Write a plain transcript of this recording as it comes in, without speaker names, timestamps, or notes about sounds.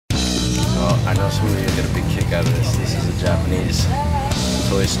I know some of you get a big kick out of this. This is a Japanese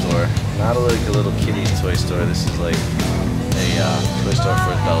toy store. Not like a little kiddie toy store. This is like a toy store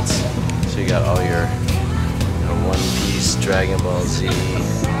for adults. So you got all your One Piece, Dragon Ball Z,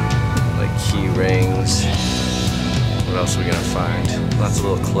 like key rings. What else are we gonna find? Lots of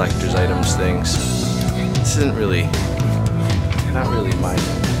little collector's items things. This isn't really, not really my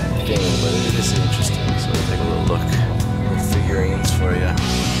thing, but it is interesting. So we'll take a little look. Little figurines for you.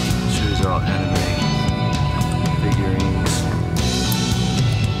 Shoes are all anime figurines.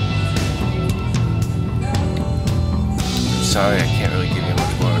 Sorry, I can't really give you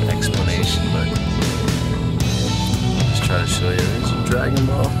much more of an explanation, but I'll just try to show you. There's Dragon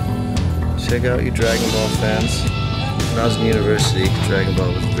Ball. Check out you Dragon Ball fans. When I was in university, Dragon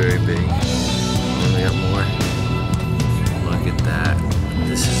Ball was very big. And we got more. Look at that.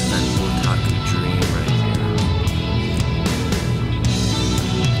 This is an otaku dream right here.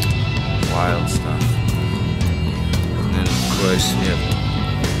 Wild stuff. And then of course we have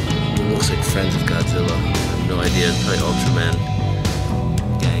what looks like Friends of Godzilla. I have no idea, it's probably Ultraman.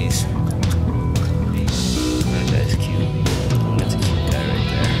 Guys. That guy's cute. That's a cute guy right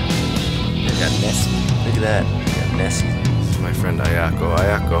there. They got Nessie. Look at that. They got Nessie. This is my friend Ayako.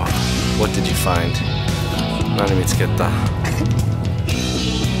 Ayako, what did you find? Nani mitsuketa?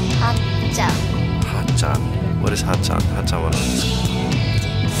 Ha-chan. Ha-chan. What is Ha-chan? Ha-chan what is this?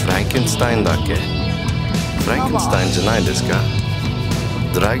 Frankenstein だっけ? Frankenstein じゃないですか?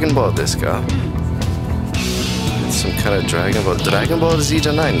 Dragon Ball ですか? It's some kind of Dragon Ball. Dragon Ball Z じ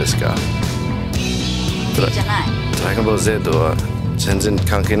ゃないんですか? じゃない。 Dragon Ball Z は全然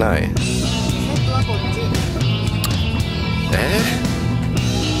関係ない。Z はこっち。G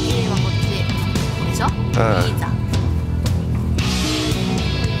はこっち。でしょ？兄さん。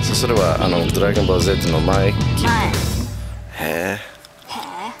それはDragon Ball Z の前。へえ。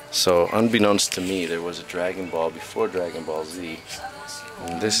So, unbeknownst to me, there was a Dragon Ball before Dragon Ball Z.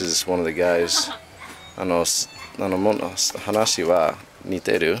 And this is one of the guys. 話は似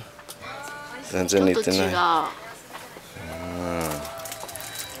てる？全然似てない。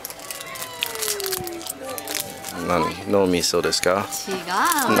何？脳みそですか？違う。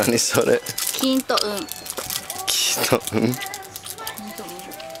何それ？金と運。金と運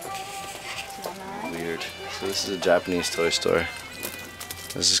？Weird. So this is a Japanese toy store.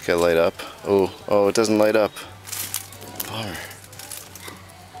 Does this guy light up? Oh, it doesn't light up. Bummer.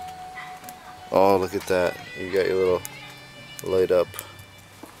 Oh, look at that. You got your little light up.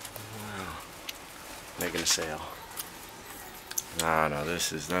 Wow. Making a sale. No,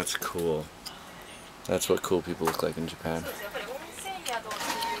 that's cool. That's what cool people look like in Japan.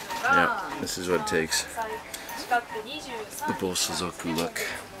 Yeah, this is what it takes. The Bosozoku look.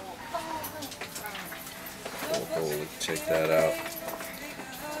 Oh, check that out.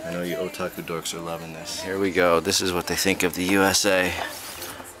 I know you otaku dorks are loving this. Here we go. This is what they think of the USA.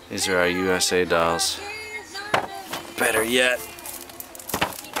 These are our USA dolls. Better yet.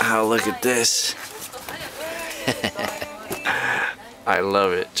 Oh, look at this. I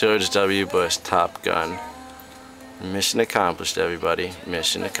love it. George W. Bush, Top Gun. Mission accomplished, everybody.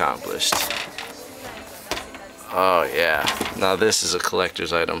 Mission accomplished. Oh, yeah. Now this is a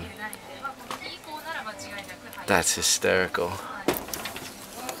collector's item. That's hysterical.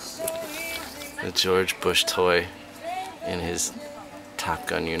 The George Bush toy in his Top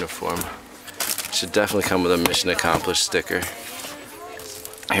Gun uniform. Should definitely come with a Mission Accomplished sticker.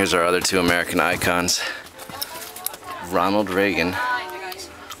 Here's our other two American icons. Ronald Reagan.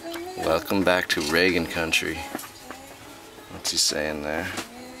 Welcome back to Reagan country. What's he saying there?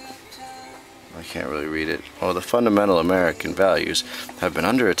 I can't really read it. Oh, the fundamental American values have been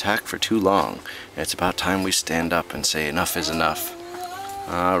under attack for too long. It's about time we stand up and say enough is enough.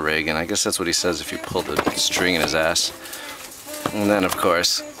 Ah, Reagan. I guess that's what he says if you pull the string in his ass. And then, of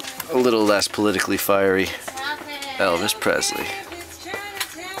course, a little less politically fiery, Elvis Presley.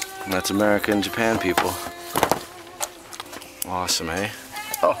 And that's America and Japan, people. Awesome, eh?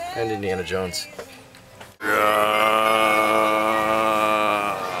 Oh, and Indiana Jones.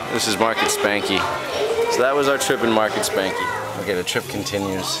 This is Market Spanky. So that was our trip in Market Spanky. Okay, the trip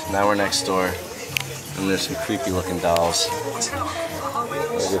continues. Now we're next door. And there's some creepy looking dolls.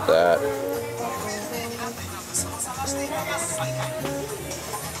 Look at that.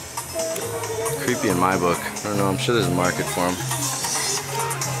 Creepy in my book. I don't know, I'm sure there's a market for them.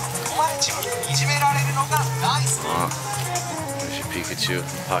 Oh, there's your Pikachu,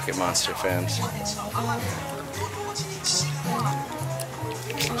 Pocket Monster fans.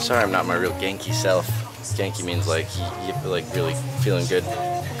 Sorry I'm not my real Genki self. Genki means like, like really feeling good.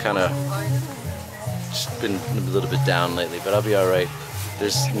 Kind of just been a little bit down lately, but I'll be alright.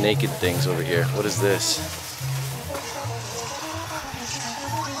 There's naked things over here. What is this?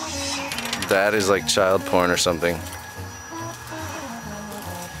 That is like child porn or something.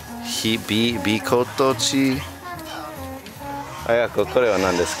 Bikotochi. Ayako, これは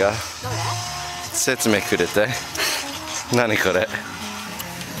何ですか？説明くれて。何これ？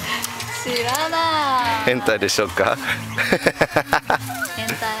知らない。変態でしょうか？変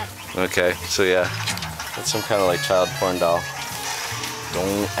態。Okay, so yeah, that's some kind of like child porn doll.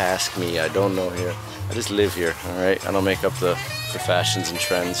 Don't ask me, I don't know here. I just live here, alright? I don't make up the fashions and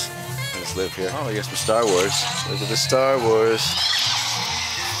trends. I just live here. Oh, I guess some Star Wars. Look at the Star Wars.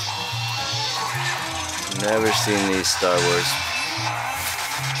 Never seen these Star Wars.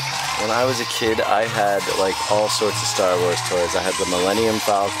 When I was a kid, I had like all sorts of Star Wars toys. I had the Millennium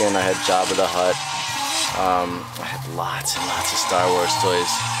Falcon, I had Jabba the Hutt. I had lots and lots of Star Wars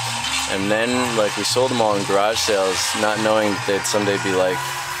toys. And then like we sold them all in garage sales, not knowing that they'd someday be like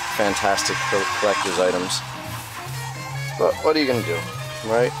fantastic collector's items. But what are you gonna do,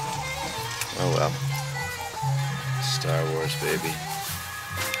 right? Oh well. Star Wars, baby.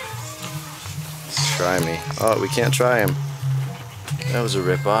 Let's try me. Oh, we can't try him. That was a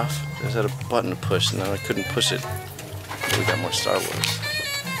rip-off. I just had a button to push and now I couldn't push it. We got more Star Wars.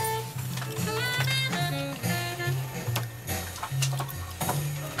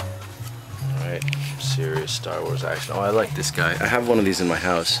 Alright, serious Star Wars action. Oh, I like this guy. I have one of these in my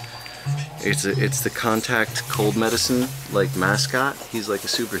house. It's the Contact cold medicine like mascot. He's like a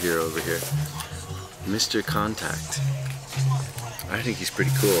superhero over here. Mr. Contact. I think he's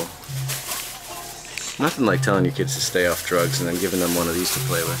pretty cool. Nothing like telling your kids to stay off drugs and then giving them one of these to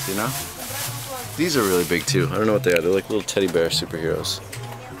play with, you know? These are really big too. I don't know what they are. They're like little teddy bear superheroes.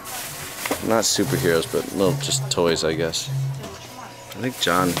 Not superheroes, but little just toys, I guess. I think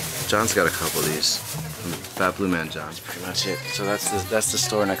John's got a couple of these. Fat Blue Man John's pretty much it. So that's the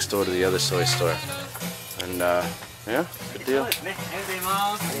store next door to the other soy store. And yeah, good deal.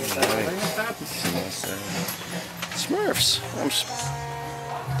 Smurfs.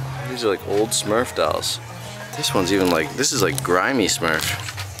 These are like old Smurf dolls. This one's even like, this is like grimy Smurf.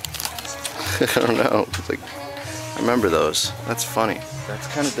 I don't know. It's like, I remember those. That's funny. That's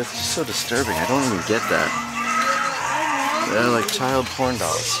just so disturbing. I don't even get that. They're like child porn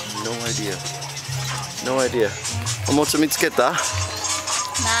dolls. No idea. No idea. Omotsu mitsuketa?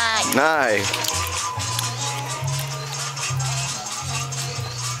 Nai.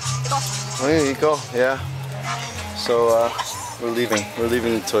 Oh, here you go. Yeah. So we're leaving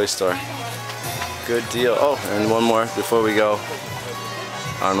the toy store. Good deal. Oh, and one more before we go.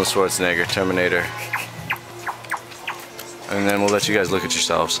 Arnold Schwarzenegger, Terminator. And then we'll let you guys look at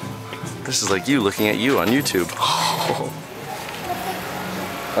yourselves. This is like you looking at you on YouTube.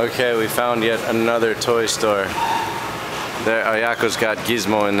 Okay, we found yet another toy store. There, Ayako's got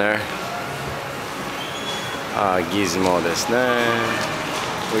Gizmo in there. Gizmo desu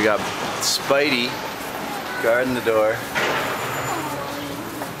ne. We got Spidey guarding the door.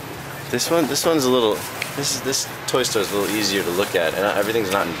 This one's a little. This toy store is a little easier to look at, and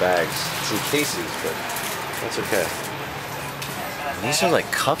everything's not in bags. It's in cases, but that's okay. And these are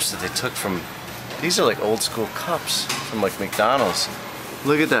like cups that they took from. These are like old school cups from like McDonald's.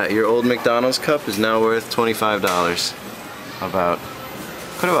 Look at that. Your old McDonald's cup is now worth $25. How about?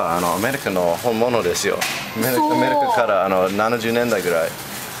 これはアメリカの本物ですよ。アメリカから70年代ぐらい。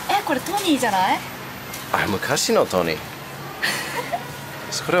これトニーじゃない？あ、昔のトニー。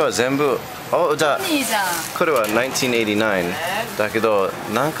これは全部。じゃあこれは1989だけど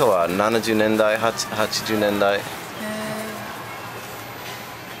なんかは70年代80年代。面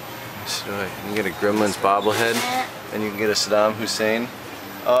白い。You can get a Gremlins bobblehead and you can get a Saddam Hussein.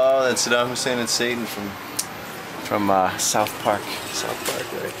 Oh, that's Saddam Hussein and Satan from South Park. South Park,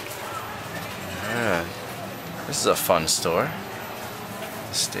 right? Yeah. This is a fun store.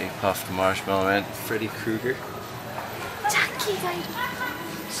 Stay Puft Marshmallow Man, Freddy Krueger.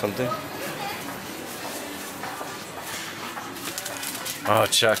 Something. Oh,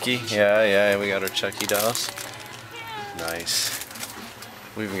 Chucky. Yeah, we got our Chucky dolls. Nice.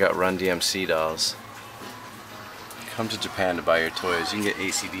 We even got Run DMC dolls. Come to Japan to buy your toys. You can get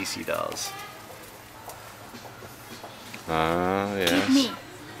AC/DC dolls. Yes.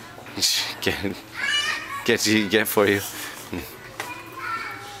 Give me. Get for you.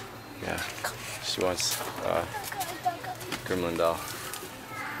 Yeah. She wants Gremlin doll.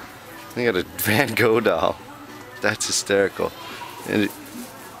 We got a Van Gogh doll. That's hysterical. And it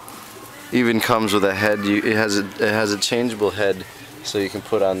even comes with a head. It has a changeable head, so you can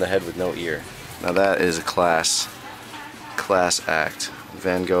put on the head with no ear. Now that is a class act.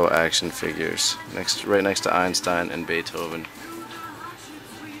 Van Gogh action figures, right next to Einstein and Beethoven.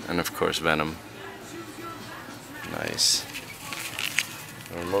 And of course Venom. Nice.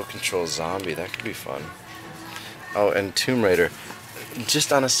 A remote control zombie, that could be fun. Oh, and Tomb Raider.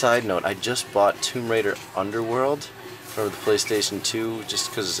 Just on a side note, I just bought Tomb Raider Underworld for the PlayStation 2 just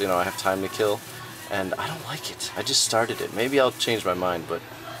because, you know, I have time to kill. And I don't like it. I just started it. Maybe I'll change my mind, but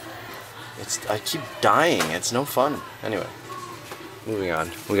I keep dying. It's no fun. Anyway, moving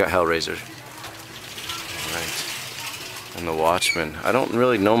on. We got Hellraiser. Alright. And The Watchmen. I don't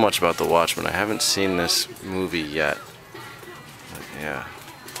really know much about The Watchmen. I haven't seen this movie yet. But yeah.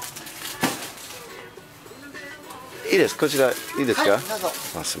 いいです。こちらいいですか？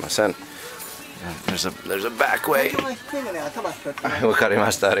あ、すいません。There's a back way. わかり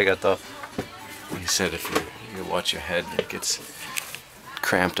ました。ありがとう。He said if you watch your head, it gets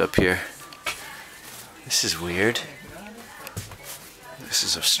cramped up here. This is weird. This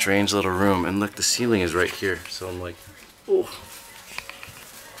is a strange little room, and look, the ceiling is right here. So I'm like, oh,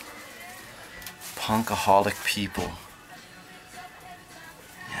 punkaholic people.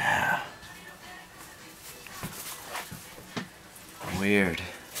 Yeah. Weird.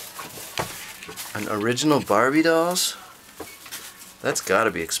 An original Barbie dolls? That's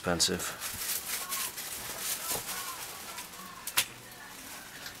gotta be expensive.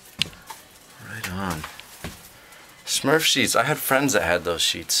 Right on. Smurf sheets. I had friends that had those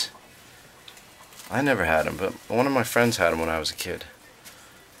sheets. I never had them, but one of my friends had them when I was a kid.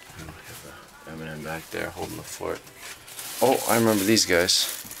 We have Eminem back there holding the fort. Oh, I remember these guys.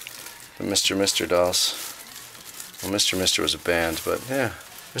 The Mr. dolls. Well, Mr. was a band, but yeah.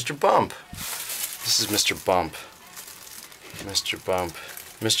 Mr. Bump. This is Mr. Bump. Mr. Bump.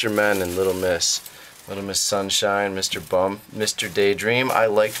 Mr. Men and Little Miss. Little Miss Sunshine, Mr. Bump, Mr. Daydream. I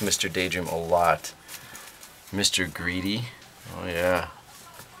liked Mr. Daydream a lot. Mr. Greedy. Oh yeah.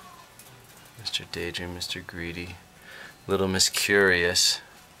 Mr. Daydream, Mr. Greedy. Little Miss Curious.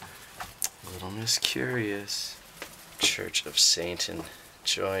 Little Miss Curious. Church of Satan.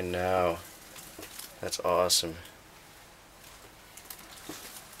 Join now. That's awesome.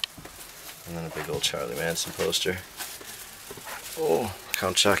 And then a big old Charlie Manson poster. Oh,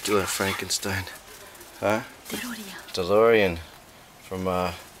 Count Chocula, Frankenstein. Huh? DeLorean from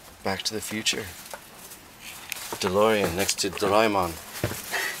Back to the Future. DeLorean next to Doraemon.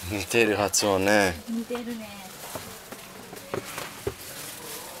 似てる発音ね。似てるね。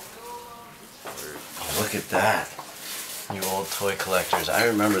Oh, look at that. You old toy collectors. I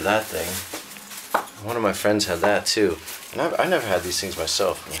remember that thing. One of my friends had that too. And I never had these things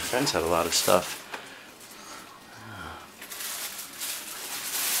myself. My friends had a lot of stuff.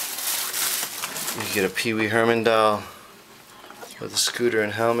 You could get a Pee Wee Herman doll with a scooter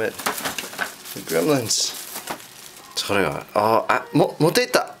and helmet. The Gremlins. それは、持ってっ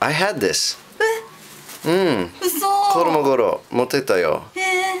た. I had this. うん。嘘。子供頃持ってったよ。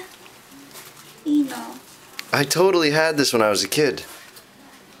いいな。I totally had this when I was a kid.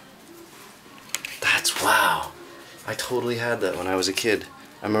 That's wow. I totally had that when I was a kid.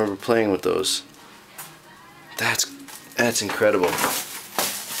 I remember playing with those. That's incredible.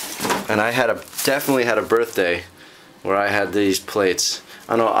 And I definitely had a birthday where I had these plates.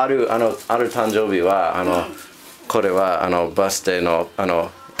 ある誕生日はこれはバースデーの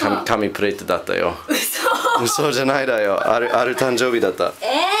紙プレートだったよ。嘘じゃないだよ。ある誕生日だった。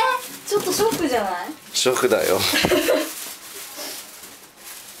ちょっとショックじゃない？ショックだよ。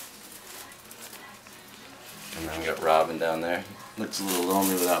And then we got Robin down there. Looks a little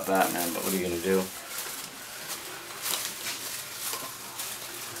lonely without Batman, but what are you gonna do?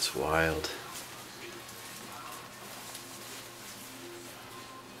 It's wild.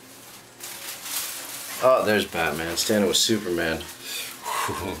 Oh, there's Batman standing with Superman.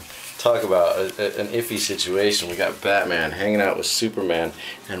 Whew. Talk about an iffy situation. We got Batman hanging out with Superman,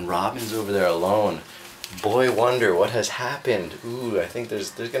 and Robin's over there alone. Boy wonder what has happened. Ooh, I think there's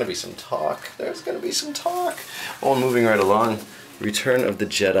gonna be some talk. There's gonna be some talk. Oh, moving right along. Return of the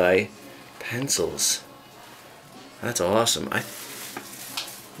Jedi pencils. That's awesome. I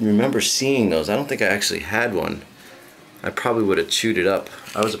remember seeing those. I don't think I actually had one. I probably would have chewed it up.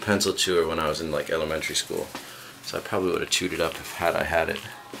 I was a pencil chewer when I was in like elementary school, so I probably would have chewed it up had I had it.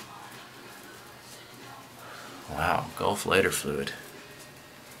 Wow, Gulf lighter fluid.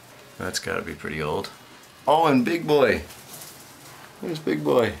 That's got to be pretty old. Oh, and Big Boy. Where's Big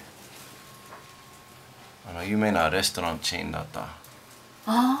Boy? 有名なレストランチェーンだった。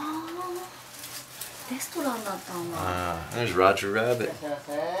レストランだったんだ。There's Roger Rabbit.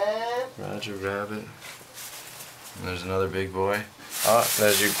 Roger Rabbit. And there's another Big Boy. Oh,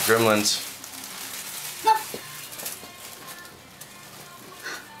 there's your Gremlins.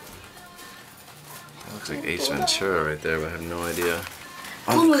 That looks like Ace Ventura right there, but I have no idea.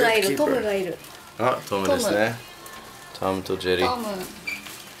 トムがいる、トムがいる。あ、トムですね。トムとジェリー。トム。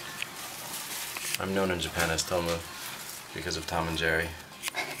I'm known in Japan as Tomu because of Tom and Jerry.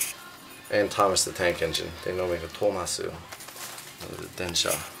 And Thomas the Tank Engine. They know me as Tomasu. The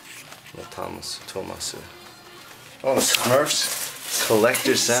Densha. No Thomas, Tomasu. Oh, the Smurfs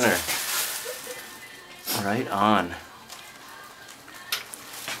Collector Center. Right on.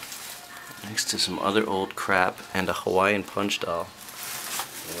 Next to some other old crap and a Hawaiian Punch doll.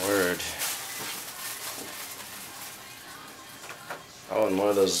 Word. Oh, and more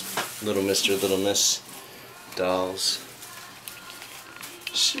of those Little Mr. Little Miss dolls.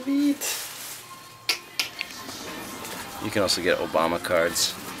 Sweet. You can also get Obama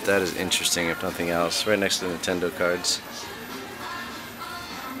cards. That is interesting if nothing else. Right next to the Nintendo cards.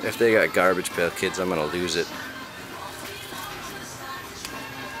 If they got Garbage Pail Kids, I'm gonna lose it.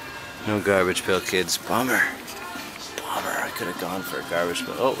 No Garbage Pail Kids. Bummer. Bummer. I could have gone for a Garbage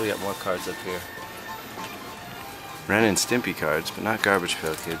Pail. Oh, we got more cards up here. Ren and Stimpy cards, but not Garbage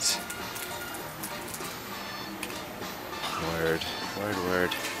Pail Kids. Word. Word,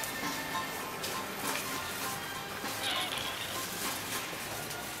 word.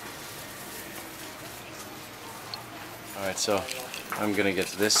 Alright, so I'm gonna get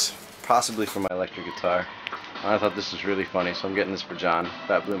to this, possibly for my electric guitar. I thought this was really funny, so I'm getting this for John.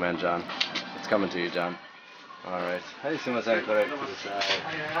 Fat Blue Man John. It's coming to you, John. Alright. Hey, sumimasen, kore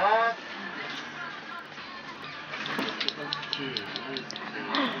kudasai.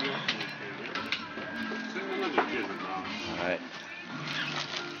 Alright.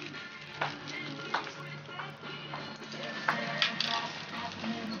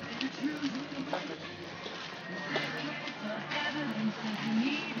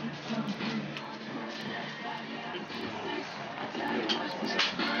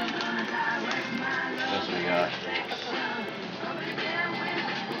 That's what we got.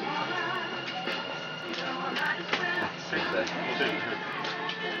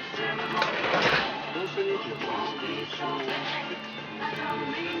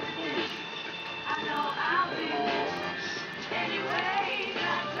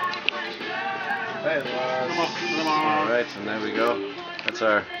 Alright, and there we go. That's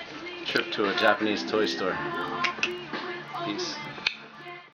our trip to a Japanese toy store. Peace.